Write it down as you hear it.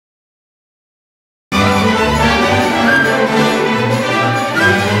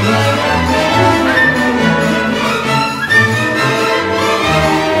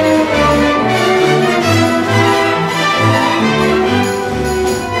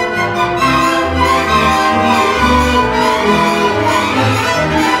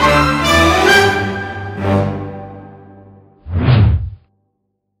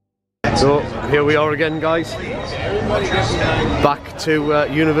Here we are again, guys. Back to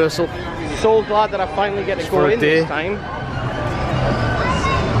Universal. So glad that I finally get to go in this time.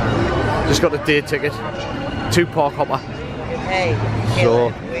 Just got a day ticket to Park Hopper. Hey, so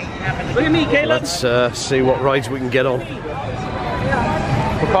look at me, Caleb. Let's see what rides we can get on. We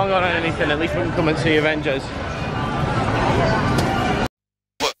can't go on anything. At least we can come and see Avengers.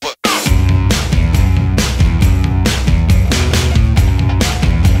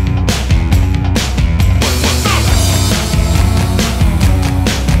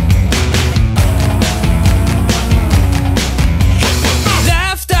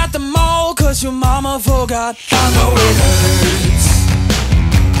 Your mama forgot, I know it hurts.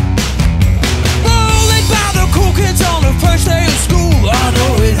 Rolling by the cool kids on the first day of school, I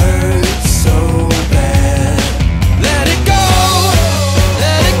know it hurts so bad. Let it go,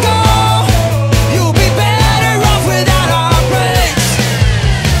 let it go. You'll be better off without our breaks.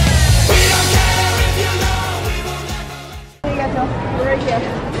 We don't care if you know we will never. There you go, we're right here.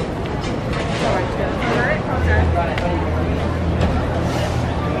 Alright, okay.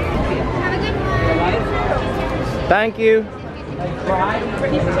 Thank you.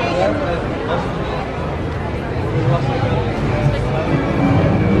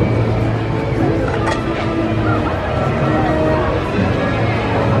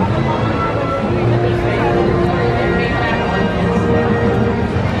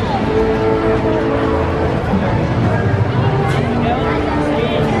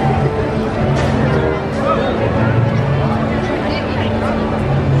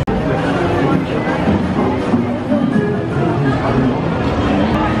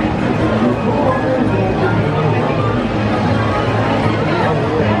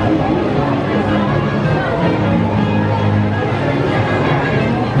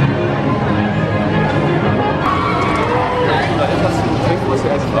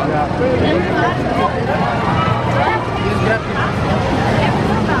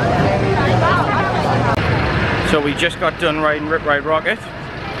 So we just got done riding Rip Ride Rocket.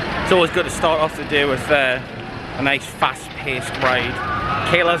 It's always good to start off the day with a nice fast-paced ride.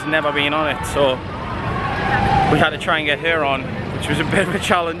 Kayla's never been on it, so we had to try and get her on, which was a bit of a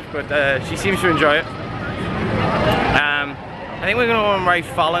challenge, but she seems to enjoy it. I think we're going to go and ride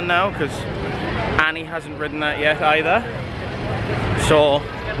Fallon now, because Annie hasn't ridden that yet either. So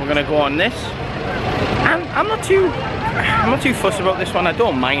we're going to go on this. And I'm not too fussed about this one. I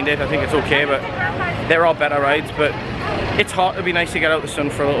don't mind it. I think it's okay, but there are better rides. But it's hot. It'd be nice to get out the sun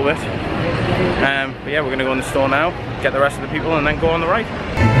for a little bit. But yeah, we're gonna go in the store now, get the rest of the people, and then go on the ride.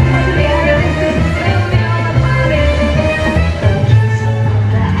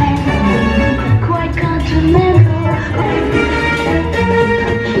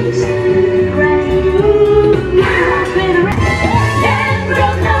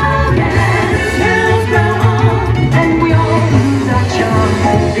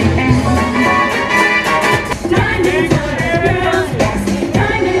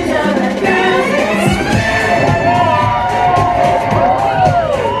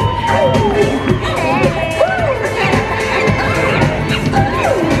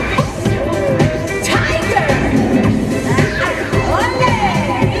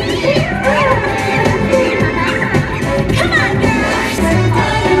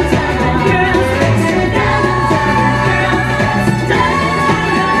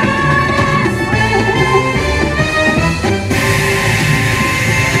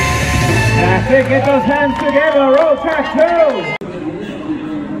 Get those hands together, roll track 2!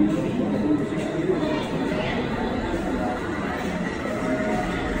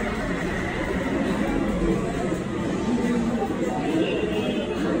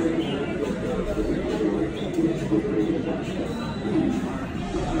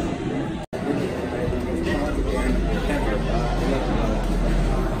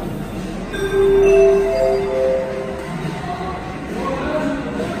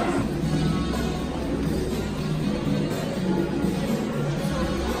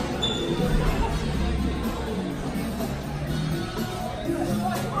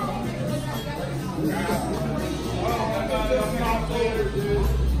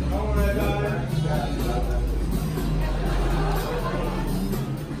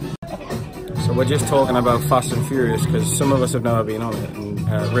 So we're just talking about Fast and Furious because some of us have never been on it.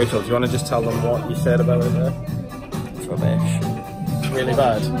 And Rachel, do you want to just tell them what you said about it there? It's rubbish. Really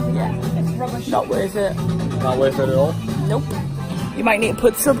bad? Yeah, it's rubbish. Not worth it. Not worth it at all? Nope. You might need to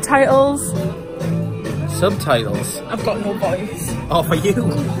put subtitles. Subtitles? I've got no voice. Oh, for you?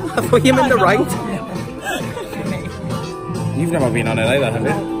 I thought you meant the right. You've never been on it either, have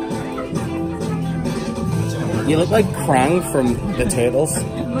you? You look like Krang from the Turtles.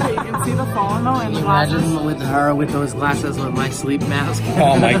 can't see the phone though in the glasses. Imagine with her with those glasses with my sleep mask.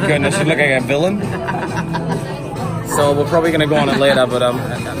 Oh my goodness, you look like a villain. So we're probably gonna go on it later, but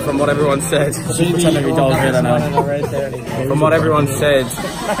from what everyone said, from what everyone said,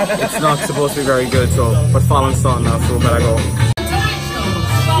 it's not supposed to be very good. So, but Fallon's starting now, so we better go.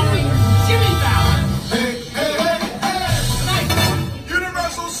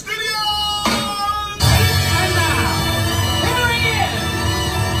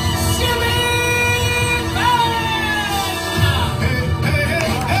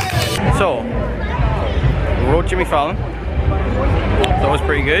 So, we rode Jimmy Fallon. That was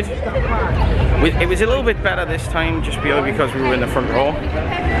pretty good. It was a little bit better this time, just purely because we were in the front row.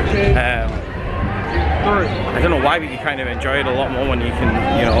 I don't know why, but you kind of enjoy it a lot more when you can,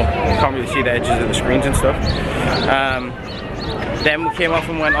 you know, you can't really see the edges of the screens and stuff. Then we came off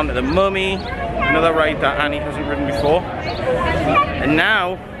and went on to the Mummy, another ride that Annie hasn't ridden before. And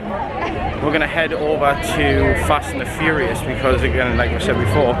now we're gonna head over to Fast and the Furious because, again, like I said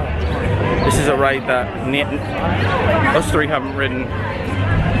before, this is a ride that us three haven't ridden,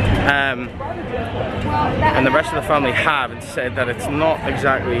 and the rest of the family have, and said that it's not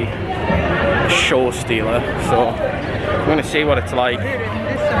exactly a show stealer. So I'm gonna see what it's like,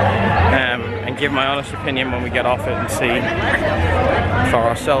 and give my honest opinion when we get off it and see for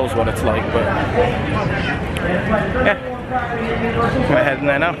ourselves what it's like. But yeah, I'm gonna head in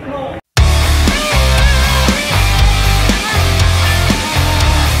there now.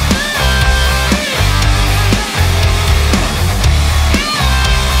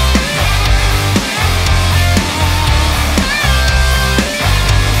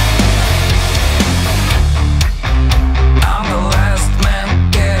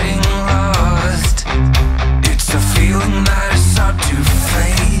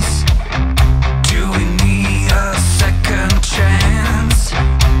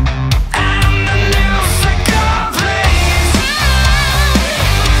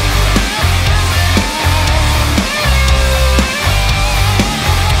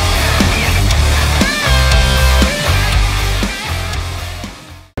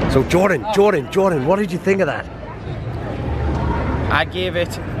 So Jordan, what did you think of that? I gave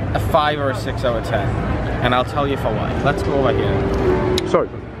it a 5 or a 6 out of 10, and I'll tell you for why. Let's go over here. Sorry.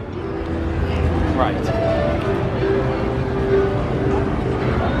 Right.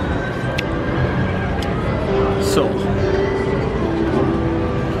 So,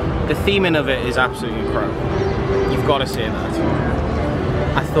 the theming of it is absolutely incredible. You've got to say that.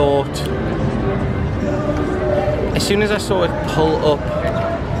 I thought, as soon as I saw it pull up,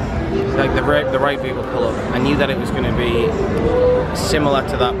 like the right vehicle pull up, I knew that it was going to be similar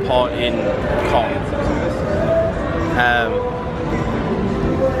to that part in Kong.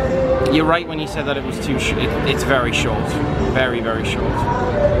 You're right when you said that it was too short. It's very short, very, very short.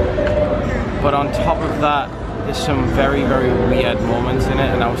 But on top of that, there's some very, very weird moments in it,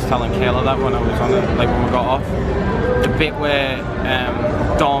 and I was telling Kayla that when I was on it, like when we got off. The bit where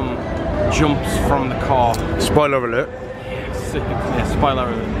Dom jumps from the car. Spoiler alert. Yeah, spoiler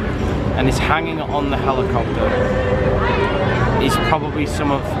alert. And is hanging on the helicopter is probably some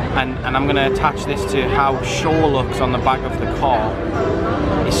of, and I'm going to attach this to how Shaw looks on the back of the car,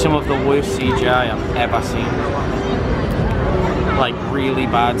 is some of the worst CGI I've ever seen. Like really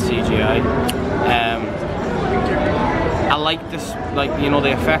bad CGI. I like this, like, you know,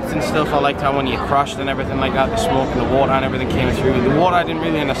 the effects and stuff. I liked how when you crashed and everything like that, the smoke and the water and everything came through. The water I didn't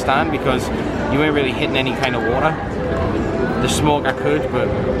really understand because you weren't really hitting any kind of water. The smoke I could, but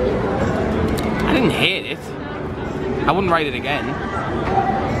I didn't hate it. I wouldn't ride it again,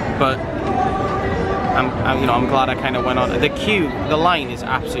 but I'm glad I kind of went on. The line is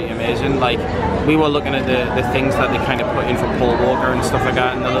absolutely amazing. Like, we were looking at the things that they kind of put in for Paul Walker and stuff like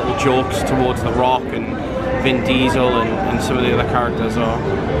that, and the little jokes towards The Rock and Vin Diesel and some of the other characters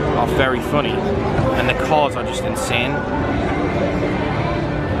are very funny, and the cars are just insane.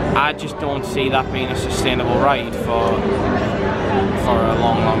 I just don't see that being a sustainable ride for a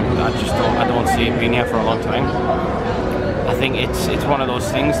long. I don't see it being here for a long time. I think it's one of those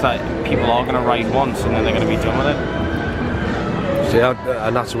things that people are going to ride once and then they're going to be done with it. See,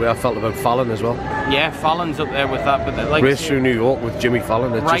 and that's the way I felt about Fallon as well. Yeah, Fallon's up there with that, but like Race through New York with Jimmy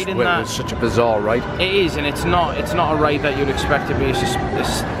Fallon. It was such a bizarre ride. It is, and it's not a ride that you'd expect to be a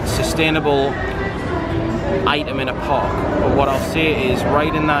sustainable item in a park. But what I'll say is,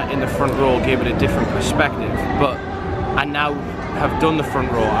 riding that in the front row gave it a different perspective. But I now have done the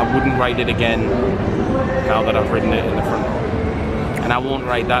front row. I wouldn't ride it again now that I've ridden it in the front row, and I won't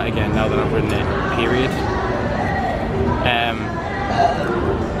ride that again now that I've ridden it. Period.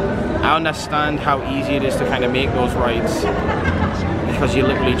 I understand how easy it is to kind of make those rides because you're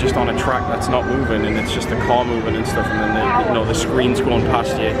literally just on a track that's not moving and it's just the car moving and stuff, and then the screen's going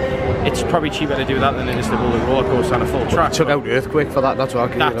past you. It's probably cheaper to do that than it is to build a roller coaster on a full track. Took out Earthquake for that. That's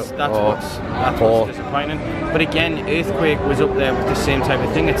what I That's what's disappointing. But again, Earthquake was up there with the same type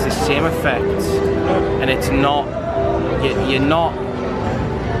of thing. It's the same effects, and it's not. You're not.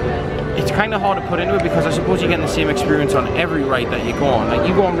 It's kind of hard to put into it because I suppose you're getting the same experience on every ride that you go on. Like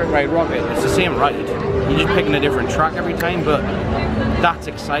you go on Ride Rocket, it's the same ride. You're just picking a different track every time, but that's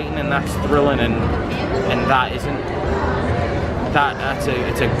exciting and that's thrilling, and that isn't.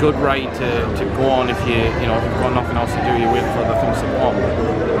 It's a good ride to go on if if you've got nothing else to do, you're waiting for other things to go on.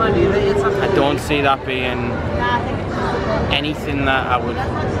 I don't see that being anything that I would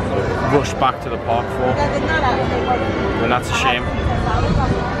rush back to the park for, and that's a shame.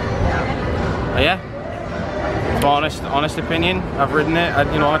 But yeah, it's my honest opinion. I've ridden it. I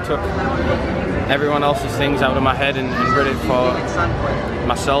took everyone else's things out of my head and rid it for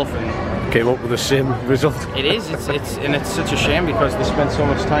myself and came up with the same result. It is. It's such a shame because they spent so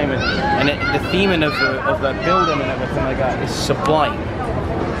much time and the theming of that building and everything like that is sublime.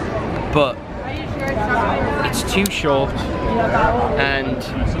 But it's too short and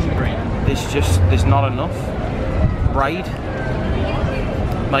there's not enough ride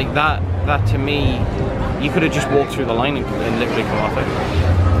like that. That to me, you could have just walked through the line and literally come off it.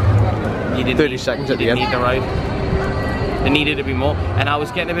 You didn't 30 seconds at the end. You didn't need the ride. There needed to be more, and I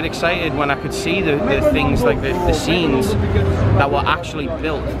was getting a bit excited when I could see the things like the scenes that were actually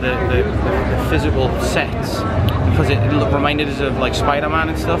built, the physical sets, because it reminded us of like Spider-Man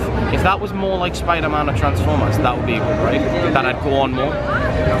and stuff. If that was more like Spider-Man or Transformers, that would be a good ride. That I'd go on more.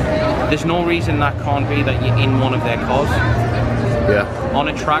 There's no reason that can't be that you're in one of their cars. Yeah. On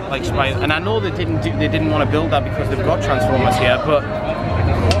a track like Spider, and I know they didn't want to build that because they've got Transformers here, but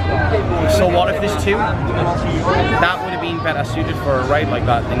so what if there's two? That would have been better suited for a ride like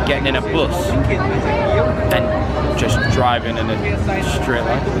that than getting in a bus and just driving in a straight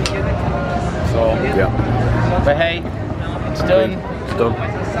line. So yeah. But hey, it's done. It's done.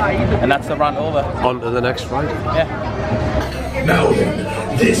 And that's the rant over. On to the next ride. Yeah. Now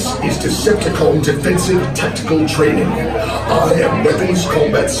then, this is Decepticon Defensive Tactical Training. I am Weapons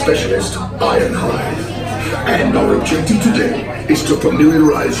Combat Specialist Ironhide. And our objective today is to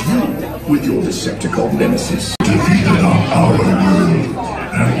familiarize you with your Decepticon nemesis. Defeated on our world,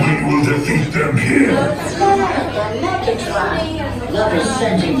 and we will defeat them here.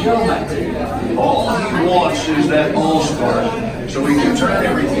 Representing geometry. All he wants is that All-Star, so we can turn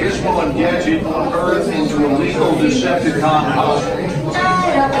every gizmo and gadget on Earth into a legal Decepticon household.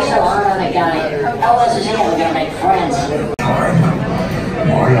 Don't be so hard on the guy. How else is he ever gonna make friends?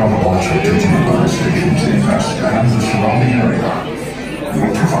 My Autobots are digital base stations in Vesta and the surrounding area.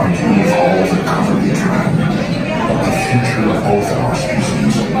 We'll provide you with all the cover you can. But the future of both our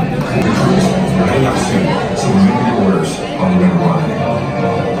species will be relaxing, so remember your orders on the red line.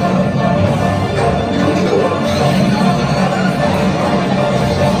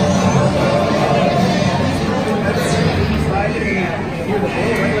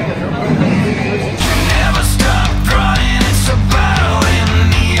 Never stop running, it's a battle in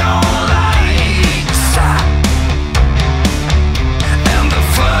neon lights. And the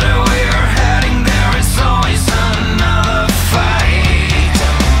further we're heading, there is always another fight.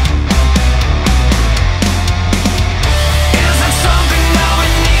 Is it something that we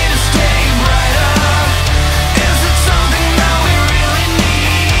need to stay brighter? Is it something that we really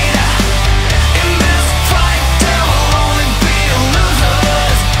need? In this fight, there will only be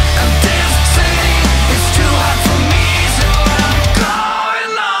losers. And this city is too hot for me, so I'm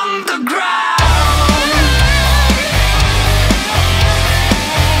going underground.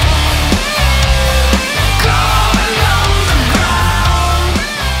 Going underground.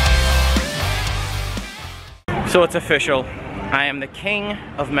 So it's official. I am the king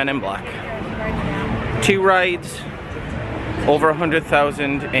of Men in Black. 2 rides, over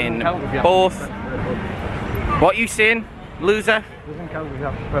 100,000 in both. What you saying, loser? Doesn't count, we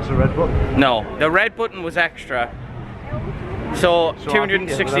have to press the red button. No, the red button was extra. So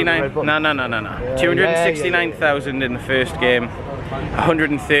 269. No. 269,000 in the first game,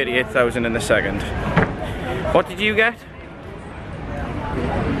 138,000 in the second. What did you get?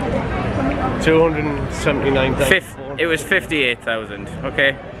 279,000. It was 58,000.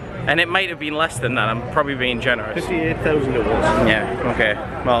 Okay, and it might have been less than that. I'm probably being generous. 58,000 it was. Yeah. Okay.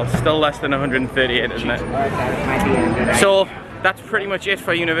 Well, still less than 138, isn't it? So that's pretty much it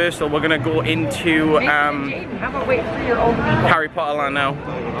for Universal. We're gonna go into Harry Potter Land now.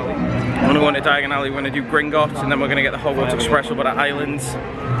 I'm gonna go into Diagon Alley, we're gonna do Gringotts, and then we're gonna get the Hogwarts Express over to Islands.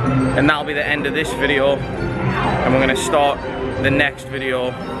 And that'll be the end of this video. And we're gonna start the next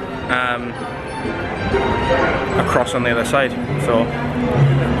video across on the other side. So,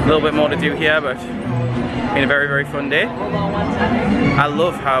 a little bit more to do here, but been a very, very fun day. I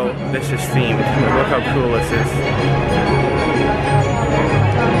love how this is themed. Look how cool this is.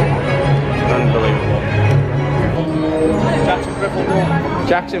 Unbelievable. Jackson Gryffindor.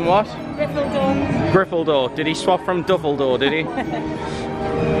 Jackson what? Gryffindor. Gryffindor. Did he swap from Duffledore, did he? What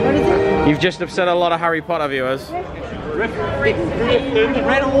is it? You've just upset a lot of Harry Potter viewers. Yeah,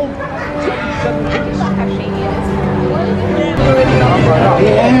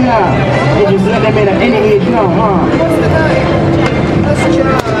 you just let them in at any age now, huh? What's the name? That's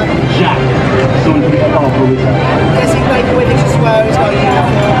Jack. Someone to be powerful with that. Does he play Quidditch as well? He's got a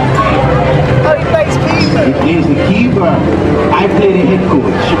uniform. Oh, he plays keeper. He plays the keeper. I play the head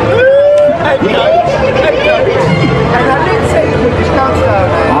coach. Head coach. Head coach. And I didn't say Quidditch countdown.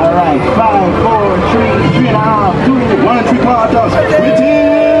 Alright, 5, 4, 3, 3.5, 2, 1 3/4.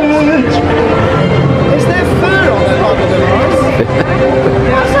 Quidditch! Is there fur on the top of the nose?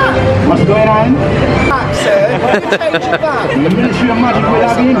 What's that? What's going on? Back, sir. Change your back. The Ministry of Magic will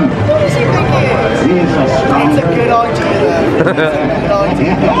have him. What does he think he is? He is a strong. It's a good idea, though. It's a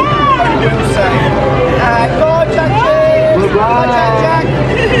good idea. Go on, Jack. Goodbye. Jack.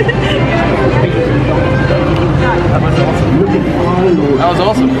 That was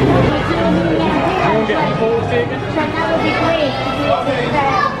awesome.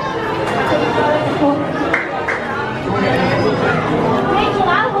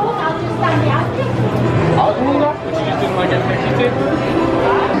 I'll do that, but you just didn't want to get 52.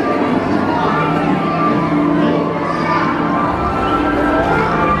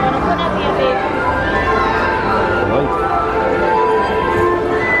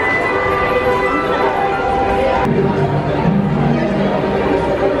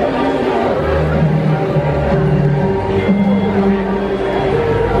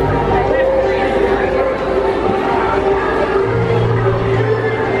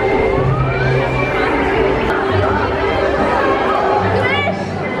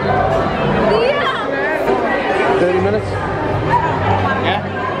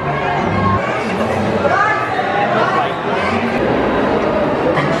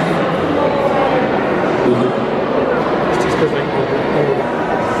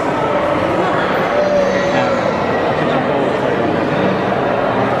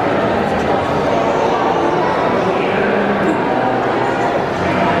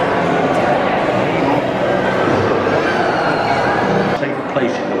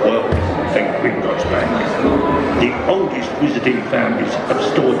 Visiting families have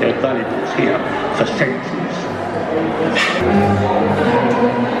stored their valuables here for centuries.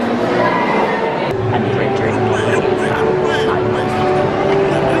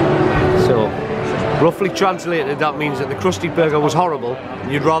 So, roughly translated, that means that the Krusty Burger was horrible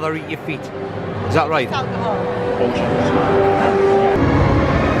and you'd rather eat your feet. Is that right?